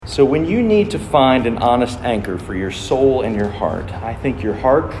So when you need to find an honest anchor for your soul and your heart, I think you're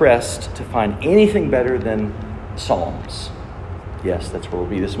hard-pressed to find anything better than Psalms. Yes, that's where we'll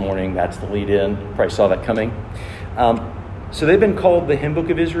be this morning. That's the lead-in. You probably saw that coming. So they've been called the hymnbook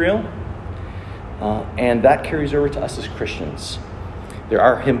of Israel, and that carries over to us as Christians. They're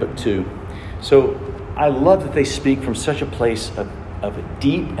our hymnbook too. So I love that they speak from such a place of a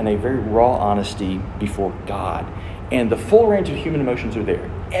deep and a very raw honesty before God. And the full range of human emotions are there.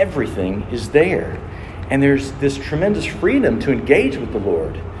 Everything is there. And there's this tremendous freedom to engage with the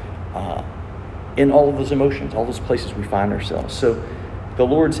Lord in all of those emotions, all those places we find ourselves. So the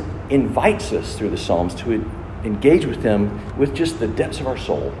Lord invites us through the Psalms to engage with Him with just the depths of our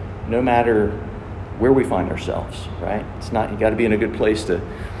soul, no matter where we find ourselves, right? It's not, you got to be in a good place to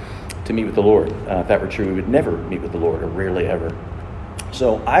meet with the Lord. If that were true, we would never meet with the Lord, or rarely ever.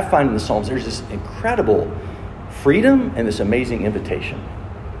 So I find in the Psalms there's this incredible freedom and this amazing invitation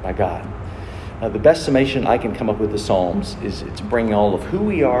by God. The best summation I can come up with the Psalms is it's bringing all of who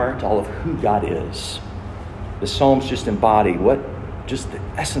we are to all of who God is. The Psalms just embody what just the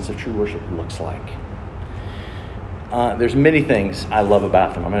essence of true worship looks like. There's many things I love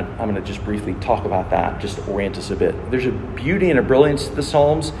about them. I'm going to just briefly talk about that, just to orient us a bit. There's a beauty and a brilliance to the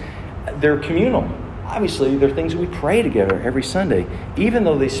Psalms. They're communal. Obviously, they're things that we pray together every Sunday, even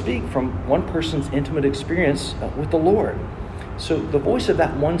though they speak from one person's intimate experience with the Lord. So the voice of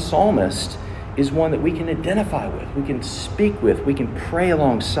that one psalmist is one that we can identify with, we can speak with, we can pray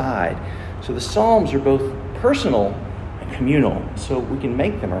alongside. So the Psalms are both personal and communal, so we can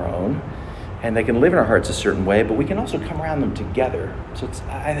make them our own, and they can live in our hearts a certain way, but we can also come around them together. So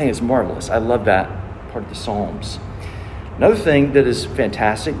I think it's marvelous. I love that part of the Psalms. Another thing that is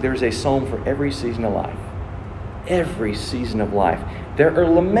fantastic, there's a psalm for every season of life. Every season of life. There are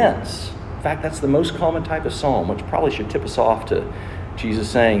laments. In fact, that's the most common type of psalm, which probably should tip us off to Jesus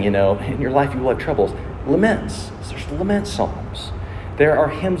saying, in your life you will have troubles. Laments. There's lament psalms. There are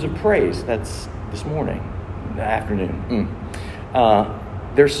hymns of praise. That's this morning, the afternoon.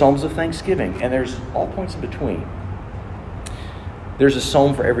 There's psalms of thanksgiving, and there's all points in between. There's a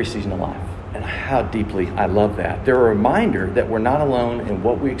psalm for every season of life, and how deeply I love that. They're a reminder that we're not alone in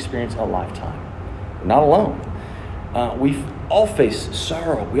what we experience in a lifetime. We're not alone. We all face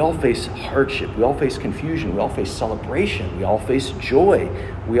sorrow. We all face hardship. We all face confusion. We all face celebration. We all face joy.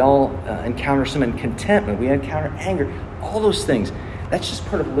 We all encounter some contentment. We encounter anger. All those things. That's just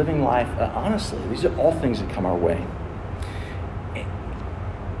part of living life honestly. These are all things that come our way.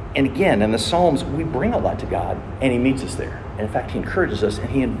 And again, in the Psalms, we bring all that to God, and He meets us there. And in fact, He encourages us, and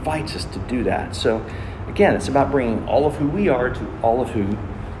He invites us to do that. So again, it's about bringing all of who we are to all of who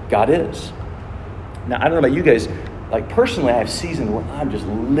God is. Now, I don't know about you guys. Like personally, I have seasons where I'm just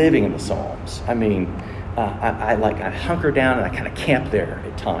living in the Psalms. I mean, I hunker down and I kind of camp there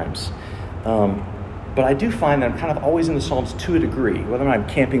at times. But I do find that I'm kind of always in the Psalms to a degree, whether I'm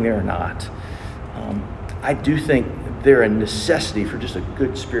camping there or not. I do think they're a necessity for just a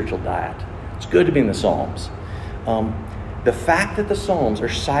good spiritual diet. It's good to be in the Psalms. The fact that the Psalms are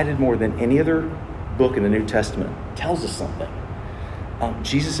cited more than any other book in the New Testament tells us something.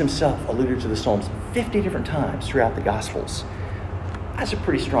 Jesus Himself alluded to the Psalms 50 different times throughout the Gospels. That's a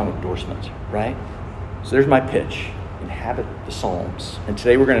pretty strong endorsement, right? So there's my pitch. Inhabit the Psalms. And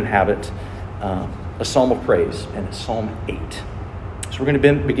today we're going to inhabit a Psalm of Praise, and it's Psalm 8. So we're going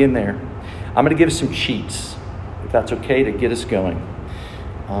to begin there. I'm going to give us some cheats, if that's okay, to get us going.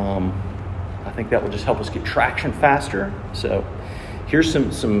 I think that will just help us get traction faster. So here's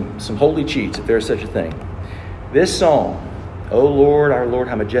some holy cheats, if there's such a thing. This psalm, O Lord, our Lord,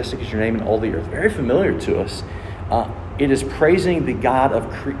 how majestic is your name in all the earth. Very familiar to us. It is praising the God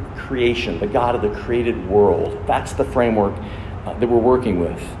of creation, the God of the created world. That's the framework that we're working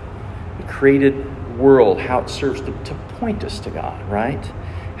with. The created world, how it serves to point us to God, right?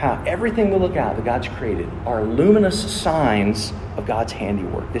 How everything we look at that God's created are luminous signs of God's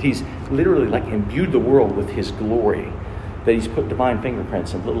handiwork. That He's literally imbued the world with His glory. That He's put divine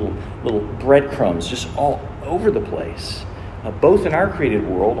fingerprints and little breadcrumbs just all over the place. Both in our created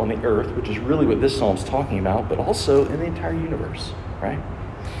world on the earth, which is really what this psalm's talking about, but also in the entire universe, right?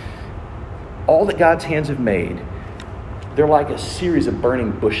 All that God's hands have made, they're like a series of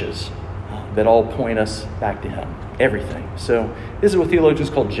burning bushes that all point us back to Him. Everything. So this is what theologians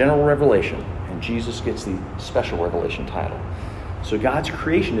call general revelation, and Jesus gets the special revelation title. So God's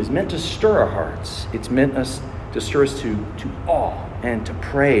creation is meant to stir our hearts. It's meant to stir us to awe and to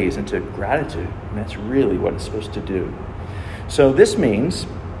praise and to gratitude. And that's really what it's supposed to do. So this means,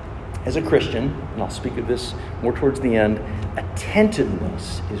 as a Christian, and I'll speak of this more towards the end,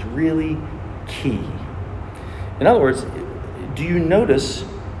 attentiveness is really key. In other words, do you notice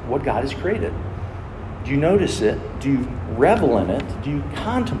what God has created? Do you notice it? Do you revel in it? Do you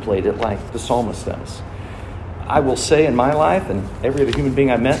contemplate it like the psalmist does? I will say in my life and every other human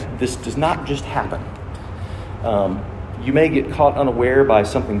being I met, this does not just happen. You may get caught unaware by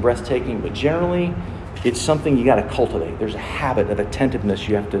something breathtaking, but generally it's something you got to cultivate. There's a habit of attentiveness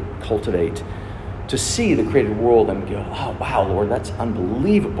you have to cultivate to see the created world and go, oh, wow, Lord, that's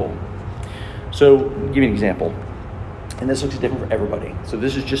unbelievable. So I'll give you an example. And this looks different for everybody. So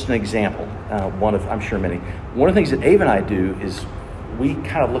this is just an example, one of, I'm sure, many. One of the things that Ava and I do is we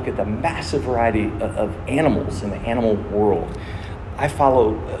kind of look at the massive variety of animals in the animal world. I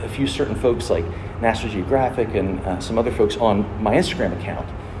follow a few certain folks like National Geographic and some other folks on my Instagram account.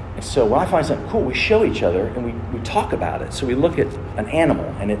 And so when I find something cool, we show each other and we talk about it. So we look at an animal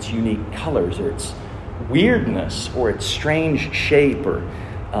and its unique colors or its weirdness or its strange shape or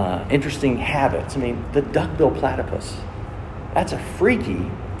interesting habits. I mean, the duck-billed platypus, that's a freaky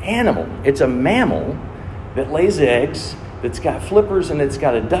animal. It's a mammal that lays eggs, that's got flippers, and it's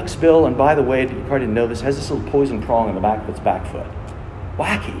got a duck's bill. And by the way, you probably didn't know this, has this little poison prong in the back of its back foot.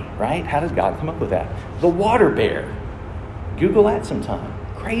 Wacky, right? How did God come up with that? The water bear. Google that sometime.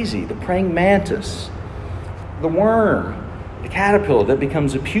 Crazy. The praying mantis. The worm. The caterpillar that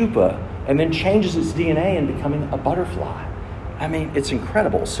becomes a pupa and then changes its DNA into becoming a butterfly. I mean, it's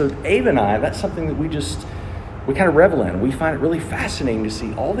incredible. So Ava and I, that's something that we kind of revel in. We find it really fascinating to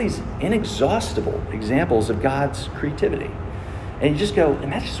see all these inexhaustible examples of God's creativity. And you just go,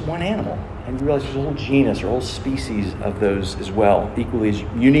 and that's just one animal. And you realize there's a whole genus or a whole species of those as well, equally as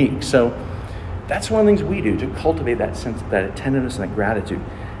unique. So that's one of the things we do to cultivate that sense, that attentiveness and that gratitude.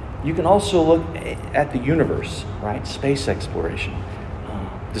 You can also look at the universe, right? Space exploration,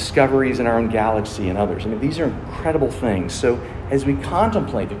 discoveries in our own galaxy and others. I mean, these are incredible things. So as we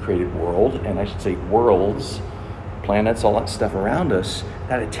contemplate the created world, and I should say worlds, planets, all that stuff around us,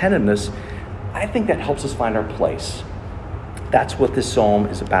 that attentiveness, I think that helps us find our place. That's what this psalm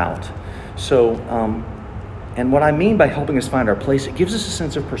is about. So, and what I mean by helping us find our place, it gives us a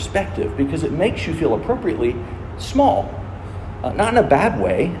sense of perspective because it makes you feel appropriately small. Not in a bad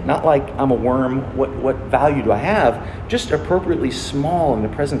way, not like I'm a worm, what value do I have? Just appropriately small in the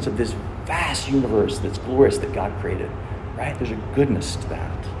presence of this vast universe that's glorious that God created, right? There's a goodness to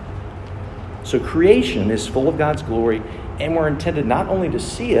that. So creation is full of God's glory, and we're intended not only to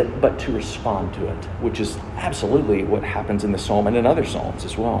see it, but to respond to it, which is absolutely what happens in the psalm and in other psalms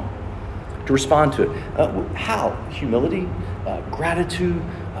as well. To respond to it. How? Humility, gratitude,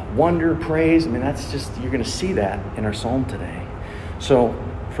 wonder, praise. I mean, that's just, you're going to see that in our psalm today. So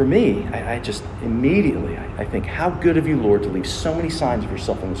for me, I just immediately, I think, how good of you, Lord, to leave so many signs of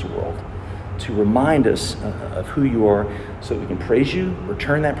yourself in this world, to remind us of who you are so that we can praise you,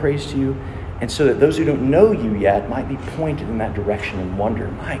 return that praise to you, and so that those who don't know you yet might be pointed in that direction and wonder,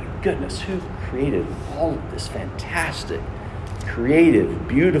 my goodness, who created all of this fantastic, creative,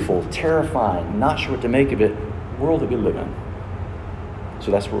 beautiful, terrifying, not sure what to make of it, world that we live in. So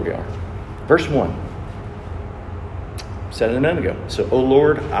that's where we are. Verse 1. Said it a minute ago. So, O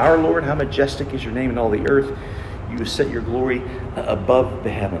Lord, our Lord, how majestic is your name in all the earth. You have set your glory above the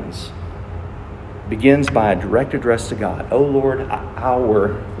heavens. Begins by a direct address to God. O Lord,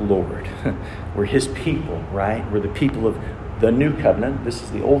 our Lord. We're his people, right? We're the people of the new covenant. This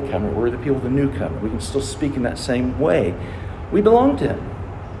is the old covenant. We're the people of the new covenant. We can still speak in that same way. We belong to him.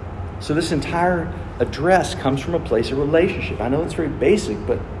 So this entire address comes from a place of relationship. I know it's very basic,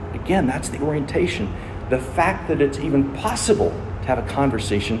 but again, that's the orientation. The fact that it's even possible to have a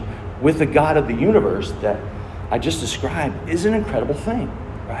conversation with the God of the universe that I just described is an incredible thing,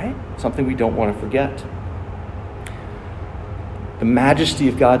 right? Something we don't want to forget. The majesty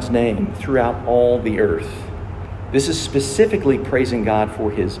of God's name throughout all the earth. This is specifically praising God for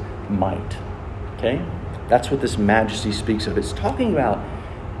his might, okay? That's what this majesty speaks of. It's talking about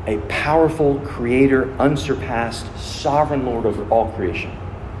a powerful creator, unsurpassed, sovereign Lord over all creation.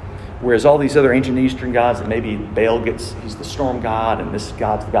 Whereas all these other ancient Eastern gods that maybe Baal he's the storm god and this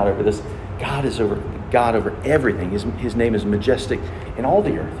god's the god over this. God is God over everything. His name is majestic in all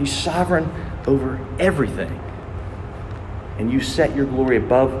the earth. He's sovereign over everything. And you set your glory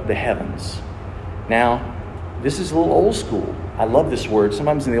above the heavens. Now, this is a little old school. I love this word.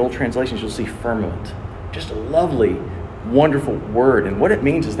 Sometimes in the old translations you'll see firmament. Just a lovely, wonderful word. And what it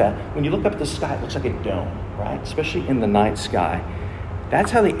means is that when you look up at the sky, it looks like a dome, right? Especially in the night sky. That's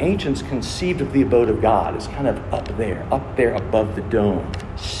how the ancients conceived of the abode of God, is kind of up there above the dome,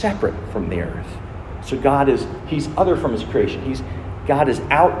 separate from the earth. So he's other from his creation. God is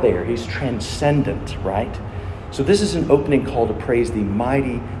out there. He's transcendent, right? So this is an opening call to praise the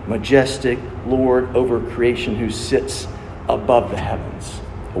mighty, majestic Lord over creation who sits above the heavens.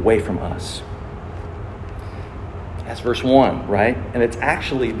 away from us. That's verse 1, right? And it's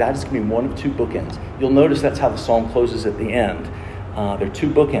actually, that is going to be one of two bookends. You'll notice that's how the psalm closes at the end. There are two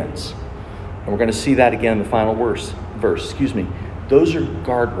bookends. And we're going to see that again in the final verse. Those are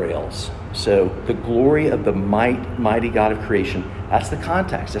guardrails. So the glory of the mighty God of creation, that's the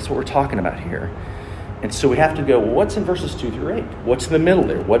context. That's what we're talking about here. And so we have to go, well, what's in verses 2 through 8? What's in the middle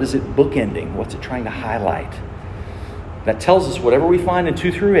there? What is it bookending? What's it trying to highlight? That tells us whatever we find in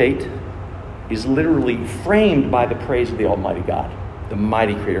 2 through 8 is literally framed by the praise of the Almighty God, the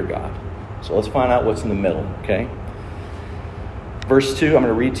mighty Creator God. So let's find out what's in the middle, okay? Verse 2, I'm going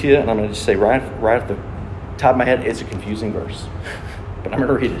to read to you, and I'm going to just say right off the top of my head, it's a confusing verse. But I'm going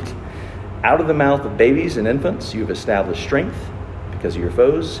to read it. Out of the mouth of babies and infants, you have established strength because of your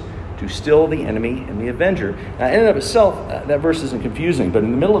foes, to still the enemy and the avenger. Now, in and of itself, that verse isn't confusing, but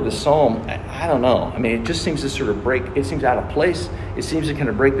in the middle of the psalm, I don't know. I mean, it just seems to sort of it seems out of place. It seems to kind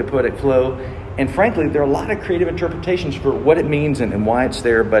of break the poetic flow. And frankly, there are a lot of creative interpretations for what it means and why it's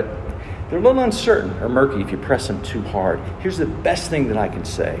there, but they're a little uncertain or murky if you press them too hard. Here's the best thing that I can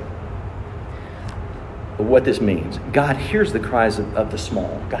say. What this means. God hears the cries of the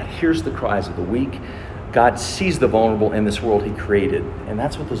small. God hears the cries of the weak. God sees the vulnerable in this world he created. And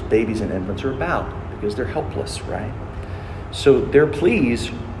that's what those babies and infants are about, because they're helpless, right? So their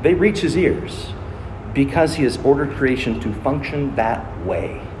pleas, they reach his ears because he has ordered creation to function that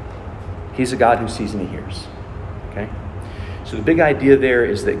way. He's a God who sees and he hears. Okay? So the big idea there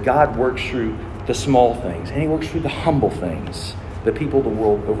is that God works through the small things, and he works through the humble things, the people the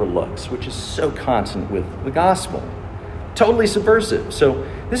world overlooks, which is so consonant with the gospel. Totally subversive. So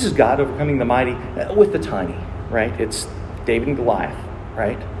this is God overcoming the mighty with the tiny, right? It's David and Goliath,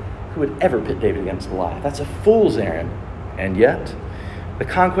 right? Who would ever pit David against Goliath? That's a fool's errand. And yet, the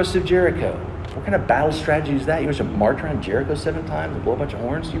conquest of Jericho. What kind of battle strategy is that? You want to march around Jericho 7 times and blow a bunch of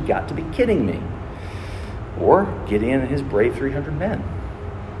horns? You've got to be kidding me. Or Gideon and his brave 300 men.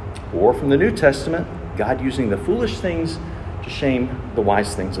 Or from the New Testament, God using the foolish things to shame the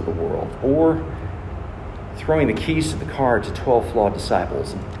wise things of the world. Or throwing the keys to the car to 12 flawed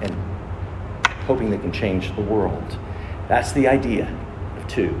disciples and hoping they can change the world. That's the idea of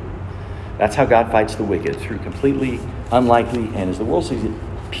 2. That's how God fights the wicked, through completely unlikely and, as the world sees it,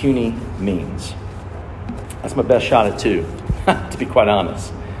 puny means. That's my best shot at 2, to be quite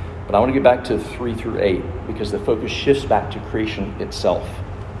honest. But I want to get back to 3 through 8 because the focus shifts back to creation itself.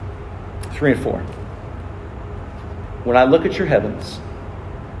 3 and 4. When I look at your heavens,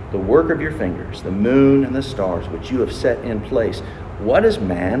 the work of your fingers, the moon and the stars, which you have set in place. What is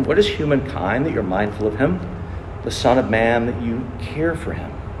man? What is humankind that you're mindful of him? The Son of Man that you care for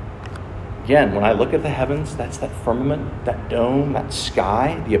him. Again, when I look at the heavens, that's that firmament, that dome, that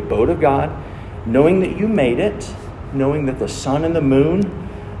sky, the abode of God, knowing that you made it, knowing that the sun and the moon,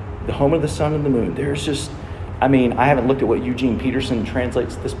 the home of the sun and the moon, there's just, I haven't looked at what Eugene Peterson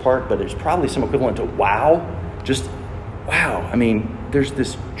translates this part, but there's probably some equivalent to wow. Just wow. There's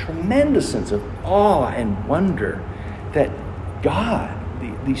this tremendous sense of awe and wonder that God,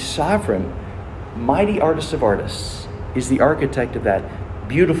 the sovereign, mighty artist of artists, is the architect of that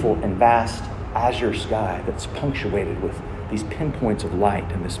beautiful and vast azure sky that's punctuated with these pinpoints of light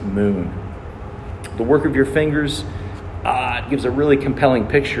and this moon. The work of your fingers gives a really compelling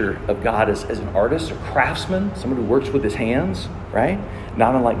picture of God as an artist or craftsman, someone who works with his hands, right?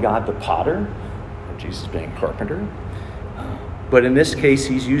 Not unlike God the potter, or Jesus being a carpenter. But in this case,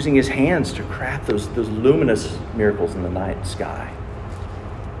 he's using his hands to craft those luminous miracles in the night sky.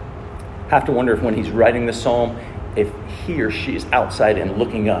 Have to wonder if when he's writing the psalm, if he or she is outside and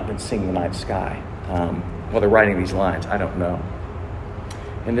looking up and seeing the night sky while they're writing these lines. I don't know.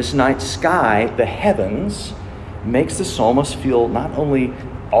 In this night sky, the heavens makes the psalmist feel not only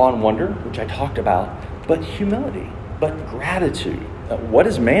awe and wonder, which I talked about, but humility, but gratitude. What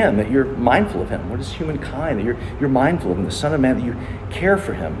is man that you're mindful of him? What is humankind that you're mindful of him? The Son of Man that you care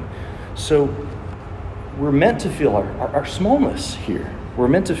for him. So we're meant to feel our smallness here. We're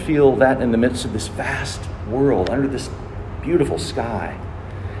meant to feel that in the midst of this vast world, under this beautiful sky.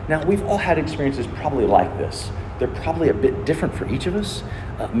 Now, we've all had experiences probably like this. They're probably a bit different for each of us.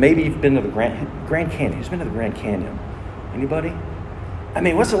 Maybe you've been to the Grand Canyon. Who's been to the Grand Canyon? Anybody?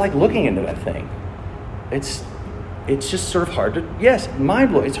 What's it like looking into that thing? It's just sort of hard to,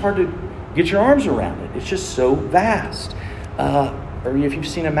 mind-blowing. It's hard to get your arms around it. It's just so vast. Or if you've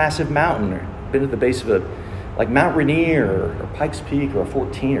seen a massive mountain or been at the base of like Mount Rainier or Pikes Peak or a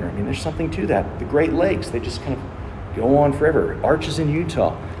 14er. There's something to that. The Great Lakes, they just kind of go on forever. Arches in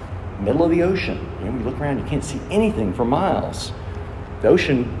Utah, middle of the ocean. You look around, you can't see anything for miles. The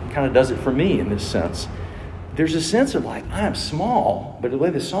ocean kind of does it for me in this sense. there's a sense of like, I am small, but the way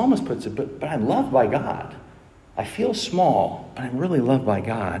the psalmist puts it, but I'm loved by God. I feel small, but I'm really loved by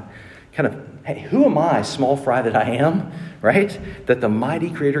God. Kind of, hey, who am I, small fry that I am, right? That the mighty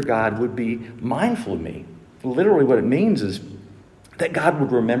creator God would be mindful of me. Literally what it means is that God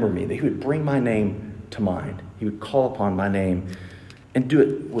would remember me, that he would bring my name to mind. He would call upon my name and do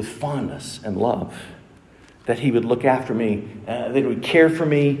it with fondness and love. That he would look after me, that he would care for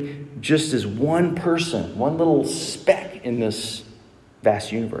me just as one person, one little speck in this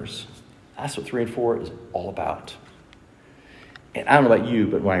vast universe. That's what 3 and 4 is all about. And I don't know about you,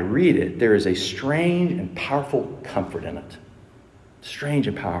 but when I read it, there is a strange and powerful comfort in it. Strange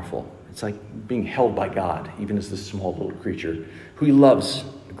and powerful. It's like being held by God, even as this small little creature who he loves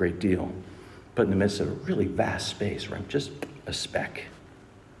a great deal, but in the midst of a really vast space where I'm just a speck.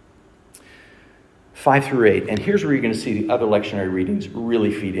 5 through 8, and here's where you're going to see the other lectionary readings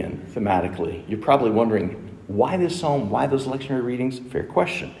really feed in thematically. You're probably wondering, why this psalm? Why those lectionary readings? Fair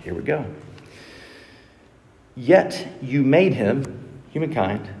question. Here we go. Yet you made him,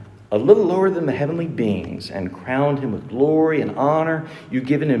 humankind, a little lower than the heavenly beings and crowned him with glory and honor. You've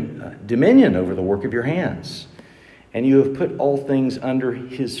given him dominion over the work of your hands. And you have put all things under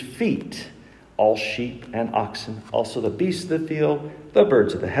his feet, all sheep and oxen, also the beasts of the field, the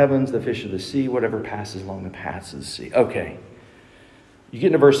birds of the heavens, the fish of the sea, whatever passes along the paths of the sea. Okay. You get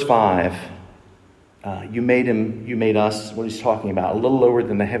into verse 5. You made us, what he's talking about, a little lower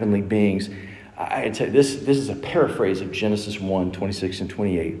than the heavenly beings. I'd say this is a paraphrase of Genesis 1, 26 and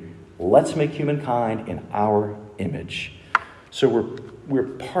 28. Let's make humankind in our image. So we're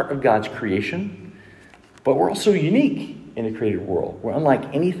part of God's creation, but we're also unique in the created world. We're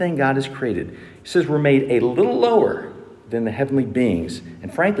unlike anything God has created. He says we're made a little lower than the heavenly beings.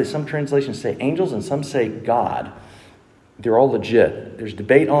 And frankly, some translations say angels and some say God. They're all legit. There's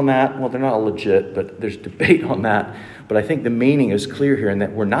debate on that. Well, they're not all legit, but there's debate on that. But I think the meaning is clear here in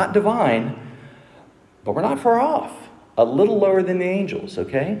that we're not divine, but we're not far off. A little lower than the angels,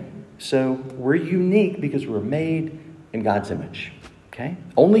 okay? So we're unique because we're made in God's image, okay?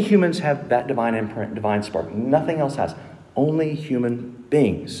 Only humans have that divine imprint, divine spark. Nothing else has. Only human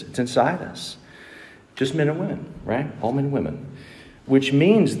beings. It's inside us. Just men and women, right? All men and women. Which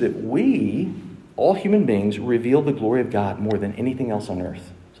means that we, all human beings, reveal the glory of God more than anything else on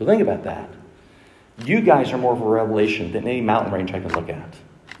earth. So think about that. You guys are more of a revelation than any mountain range I can look at.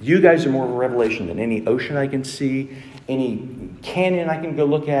 You guys are more of a revelation than any ocean I can see, any canyon I can go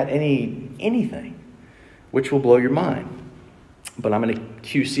look at, anything, which will blow your mind. But I'm going to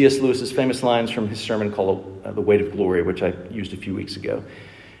cue C.S. Lewis's famous lines from his sermon called The Weight of Glory, which I used a few weeks ago.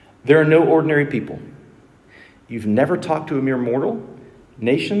 There are no ordinary people. You've never talked to a mere mortal.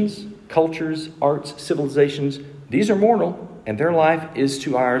 Nations, cultures, arts, civilizations, these are mortal, and their life is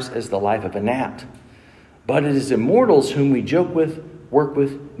to ours as the life of a gnat. But it is immortals whom we joke with, work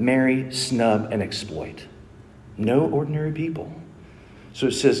with, marry, snub, and exploit. No ordinary people. So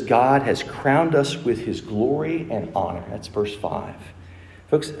it says God has crowned us with his glory and honor. That's verse 5.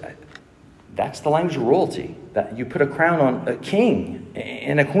 Folks, that's the language of royalty. That you put a crown on a king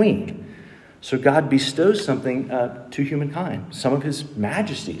and a queen. So God bestows something to humankind. Some of his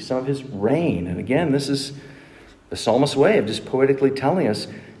majesty, some of his reign. And again, this is the psalmist's way of just poetically telling us,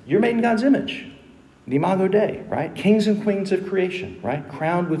 you're made in God's image. The imago Dei, right? Kings and queens of creation, right?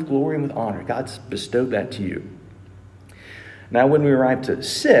 Crowned with glory and with honor. God's bestowed that to you. Now, when we arrive to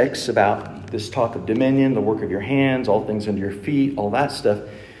 6, about this talk of dominion, the work of your hands, all things under your feet, all that stuff,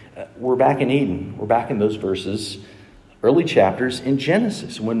 we're back in Eden. We're back in those verses, early chapters in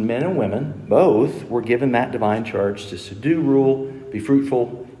Genesis, when men and women both were given that divine charge to subdue, rule, be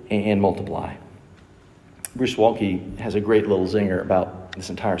fruitful, and multiply. Bruce Waltke has a great little zinger about this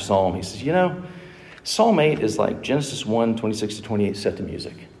entire psalm. He says, Psalm 8 is like Genesis 1, 26 to 28 set to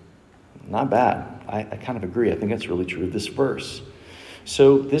music. Not bad. I kind of agree. I think that's really true of this verse.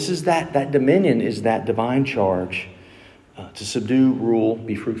 So this is that dominion is that divine charge to subdue, rule,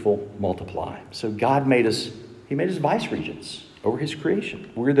 be fruitful, multiply. So God made us, he made us vice regents over his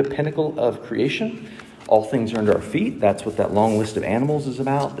creation. We're the pinnacle of creation. All things are under our feet. That's what that long list of animals is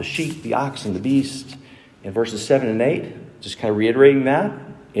about. The sheep, the oxen, the beast. In verses 7 and 8, just kind of reiterating that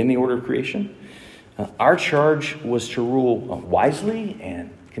in the order of creation. Our charge was to rule wisely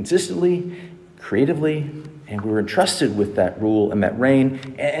and consistently, creatively, and we were entrusted with that rule and that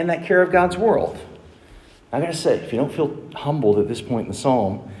reign and that care of God's world. I got to say, if you don't feel humbled at this point in the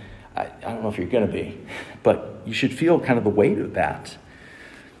psalm, I don't know if you're going to be, but you should feel kind of the weight of that.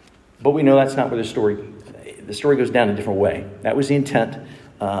 But we know that's not where the story goes down a different way. That was the intent.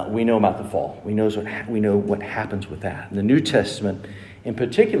 We know about the fall. We know what happens with that. In the New Testament, in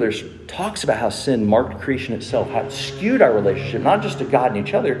particular talks about how sin marked creation itself, how it skewed our relationship, not just to God and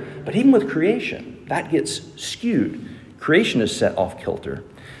each other, but even with creation. That gets skewed. Creation is set off kilter.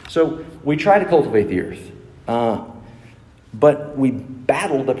 So we try to cultivate the earth, but we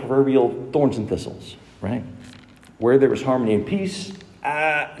battle the proverbial thorns and thistles, right? Where there was harmony and peace,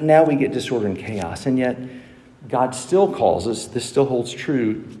 now we get disorder and chaos. And yet God still calls us, this still holds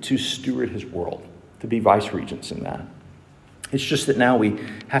true, to steward his world, to be vice regents in that. It's just that now we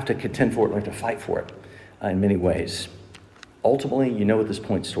have to contend for it, we have to fight for it in many ways. Ultimately, you know what this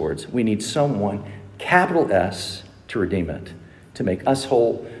points towards. We need someone, capital S, to redeem it, to make us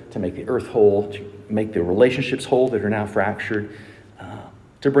whole, to make the earth whole, to make the relationships whole that are now fractured,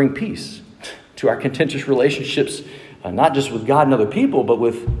 to bring peace to our contentious relationships, not just with God and other people, but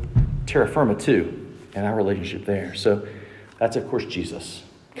with terra firma too, and our relationship there. So that's, of course, Jesus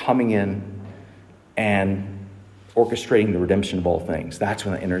coming in and orchestrating the redemption of all things. That's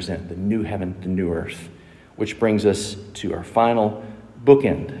when it enters in, the new heaven, the new earth, which brings us to our final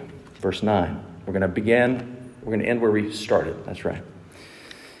bookend, verse 9. We're going to end where we started. That's right.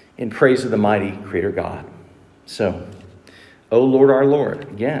 In praise of the mighty Creator God. So, O Lord our Lord,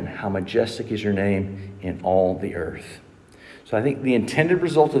 again, how majestic is your name in all the earth. So I think the intended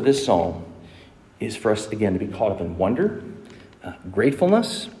result of this psalm is for us, again, to be caught up in wonder,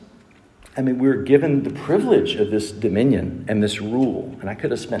 gratefulness. I mean, we're given the privilege of this dominion and this rule. And I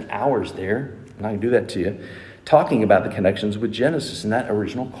could have spent hours there, and I can do that to you, talking about the connections with Genesis and that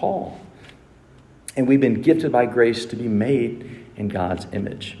original call. And we've been gifted by grace to be made in God's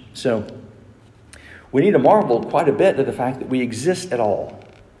image. So we need to marvel quite a bit at the fact that we exist at all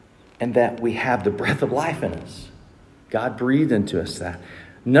and that we have the breath of life in us. God breathed into us that.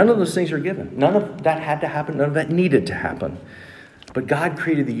 None of those things are given. None of that had to happen. None of that needed to happen. But God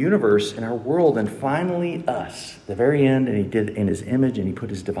created the universe and our world and finally us, the very end, and he did it in his image and he put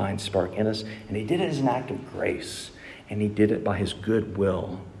his divine spark in us and he did it as an act of grace and he did it by his good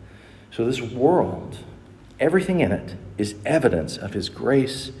will. So this world, everything in it is evidence of his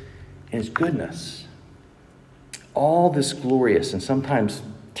grace and his goodness. All this glorious and sometimes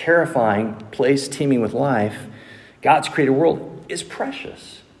terrifying place teeming with life, God's created world, is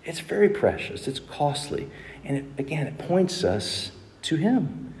precious. It's very precious. It's costly. And it points us to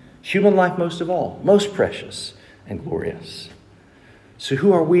him. Human life most of all, most precious and glorious. So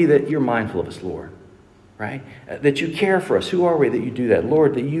who are we that you're mindful of us, Lord? Right? That you care for us. Who are we that you do that?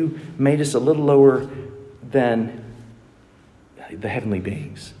 Lord, that you made us a little lower than the heavenly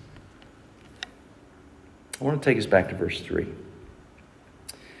beings. I want to take us back to verse 3.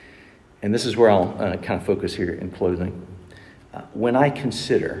 And this is where I'll kind of focus here in closing. When I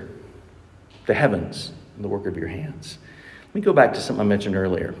consider the heavens and the work of your hands. Let me go back to something I mentioned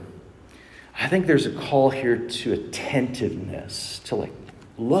earlier. I think there's a call here to attentiveness, to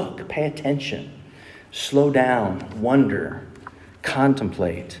look, pay attention, slow down, wonder,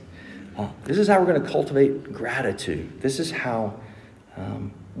 contemplate. This is how we're going to cultivate gratitude. This is how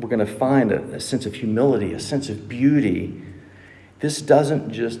we're going to find a sense of humility, a sense of beauty. This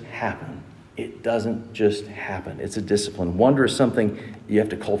doesn't just happen. It doesn't just happen. It's a discipline. Wonder is something you have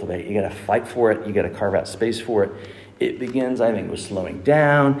to cultivate. You got to fight for it. You got to carve out space for it. It begins, I think, with slowing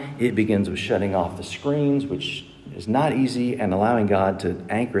down. It begins with shutting off the screens, which is not easy, and allowing God to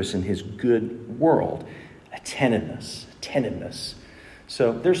anchor us in his good world. Attentiveness.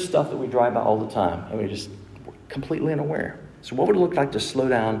 So there's stuff that we drive by all the time, and we're just completely unaware. So what would it look like to slow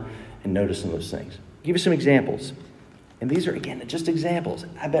down and notice some of those things? I'll give you some examples. And these are, again, just examples.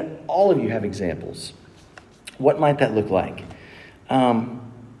 I bet all of you have examples. What might that look like?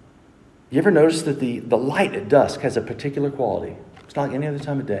 You ever notice that the light at dusk has a particular quality? It's not like any other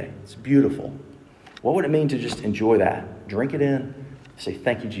time of day. It's beautiful. What would it mean to just enjoy that? Drink it in. Say,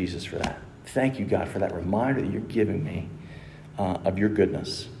 thank you, Jesus, for that. Thank you, God, for that reminder that you're giving me of your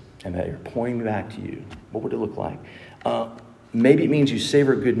goodness and that you're pointing me back to you. What would it look like? Maybe it means you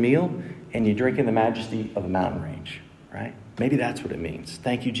savor a good meal and you drink in the majesty of a mountain range, right? Maybe that's what it means.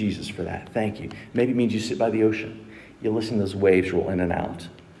 Thank you, Jesus, for that. Thank you. Maybe it means you sit by the ocean. You listen to those waves roll in and out.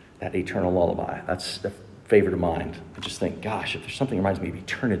 That eternal lullaby. That's a favorite of mine. I just think, gosh, if there's something that reminds me of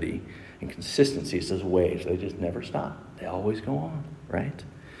eternity and consistency, it's those waves. They just never stop. They always go on, right?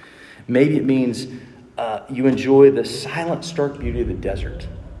 Maybe it means you enjoy the silent, stark beauty of the desert.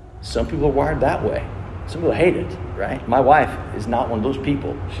 Some people are wired that way. Some people hate it, right? My wife is not one of those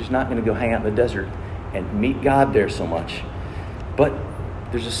people. She's not going to go hang out in the desert and meet God there so much. But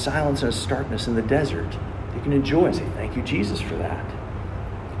there's a silence and a starkness in the desert you can enjoy and say, thank you, Jesus, for that.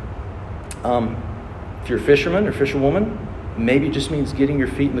 If you're a fisherman or fisherwoman, maybe it just means getting your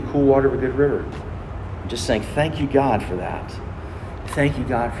feet in the cool water of a good river. Just saying, thank you, God, for that. Thank you,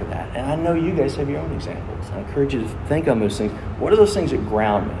 God, for that. And I know you guys have your own examples. I encourage you to think on those things. What are those things that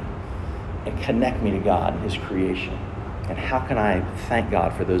ground me and connect me to God and His creation? And how can I thank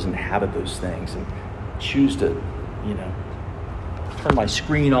God for those, inhabit those things, and choose to, turn my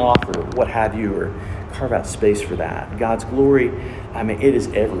screen off or what have you, or carve out space for that. God's glory, it is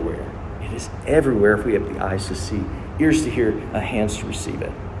everywhere. It is everywhere if we have the eyes to see, ears to hear, hands to receive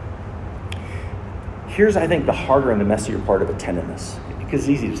it. Here's, I think, the harder and the messier part of attentiveness, because it's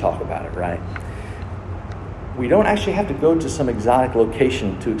easy to talk about it, right? We don't actually have to go to some exotic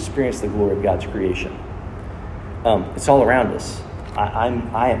location to experience the glory of God's creation. It's all around us.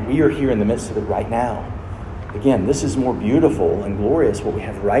 We are here in the midst of it right now. Again, this is more beautiful and glorious, what we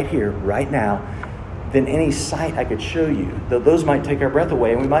have right here, right now, than any sight I could show you. Though those might take our breath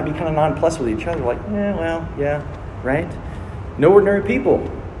away, and we might be kind of nonplussed with each other, like, right? No ordinary people,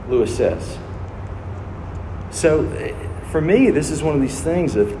 Lewis says. So, for me, this is one of these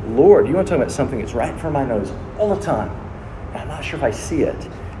things of, Lord, you want to talk about something that's right in front of my nose all the time, and I'm not sure if I see it,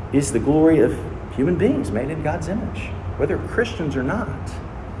 is the glory of human beings made in God's image, whether Christians or not.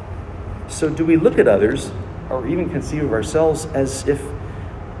 So do we look at others, or even conceive of ourselves as if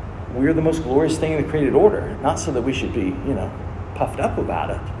we're the most glorious thing in the created order? Not so that we should be, puffed up about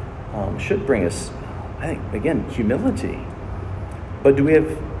it. Should bring us, I think, again, humility. But do we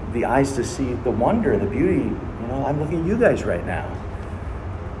have the eyes to see the wonder and the beauty? I'm looking at you guys right now.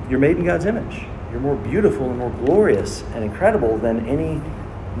 You're made in God's image. You're more beautiful and more glorious and incredible than any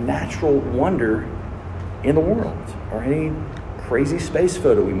natural wonder in the world, or any crazy space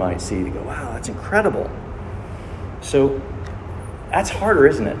photo we might see to go, wow, that's incredible. So that's harder,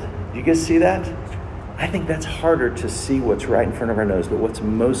 isn't it? Do you guys see that? I think that's harder to see what's right in front of our nose, but what's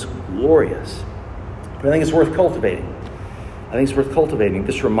most glorious. But I think it's worth cultivating. I think it's worth cultivating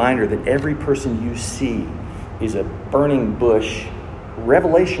this reminder that every person you see is a burning bush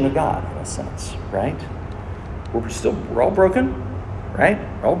revelation of God, in a sense, right? We're all broken, right?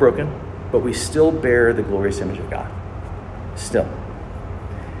 We're all broken, but we still bear the glorious image of God. Still.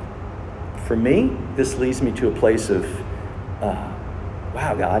 For me, this leads me to a place of,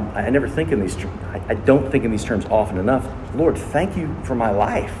 wow, God, I never think in these terms. I don't think in these terms often enough. Lord, thank you for my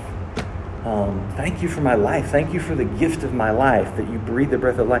life. Thank you for my life. Thank you for the gift of my life, that you breathe the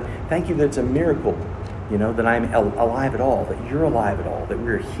breath of life. Thank you that it's a miracle, that I'm alive at all, that you're alive at all, that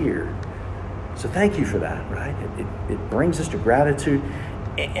we're here. So thank you for that, right? It brings us to gratitude,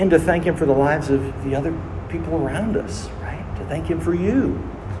 and to thank Him for the lives of the other people around us, right? To thank Him for you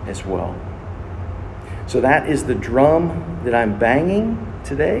as well. So that is the drum that I'm banging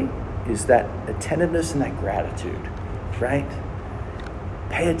today, is that attentiveness and that gratitude, right?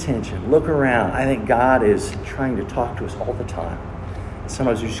 Pay attention, look around. I think God is trying to talk to us all the time.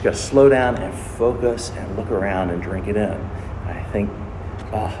 Sometimes you just got to slow down and focus and look around and drink it in. I think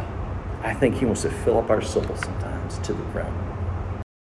He wants to fill up our souls sometimes to the brim.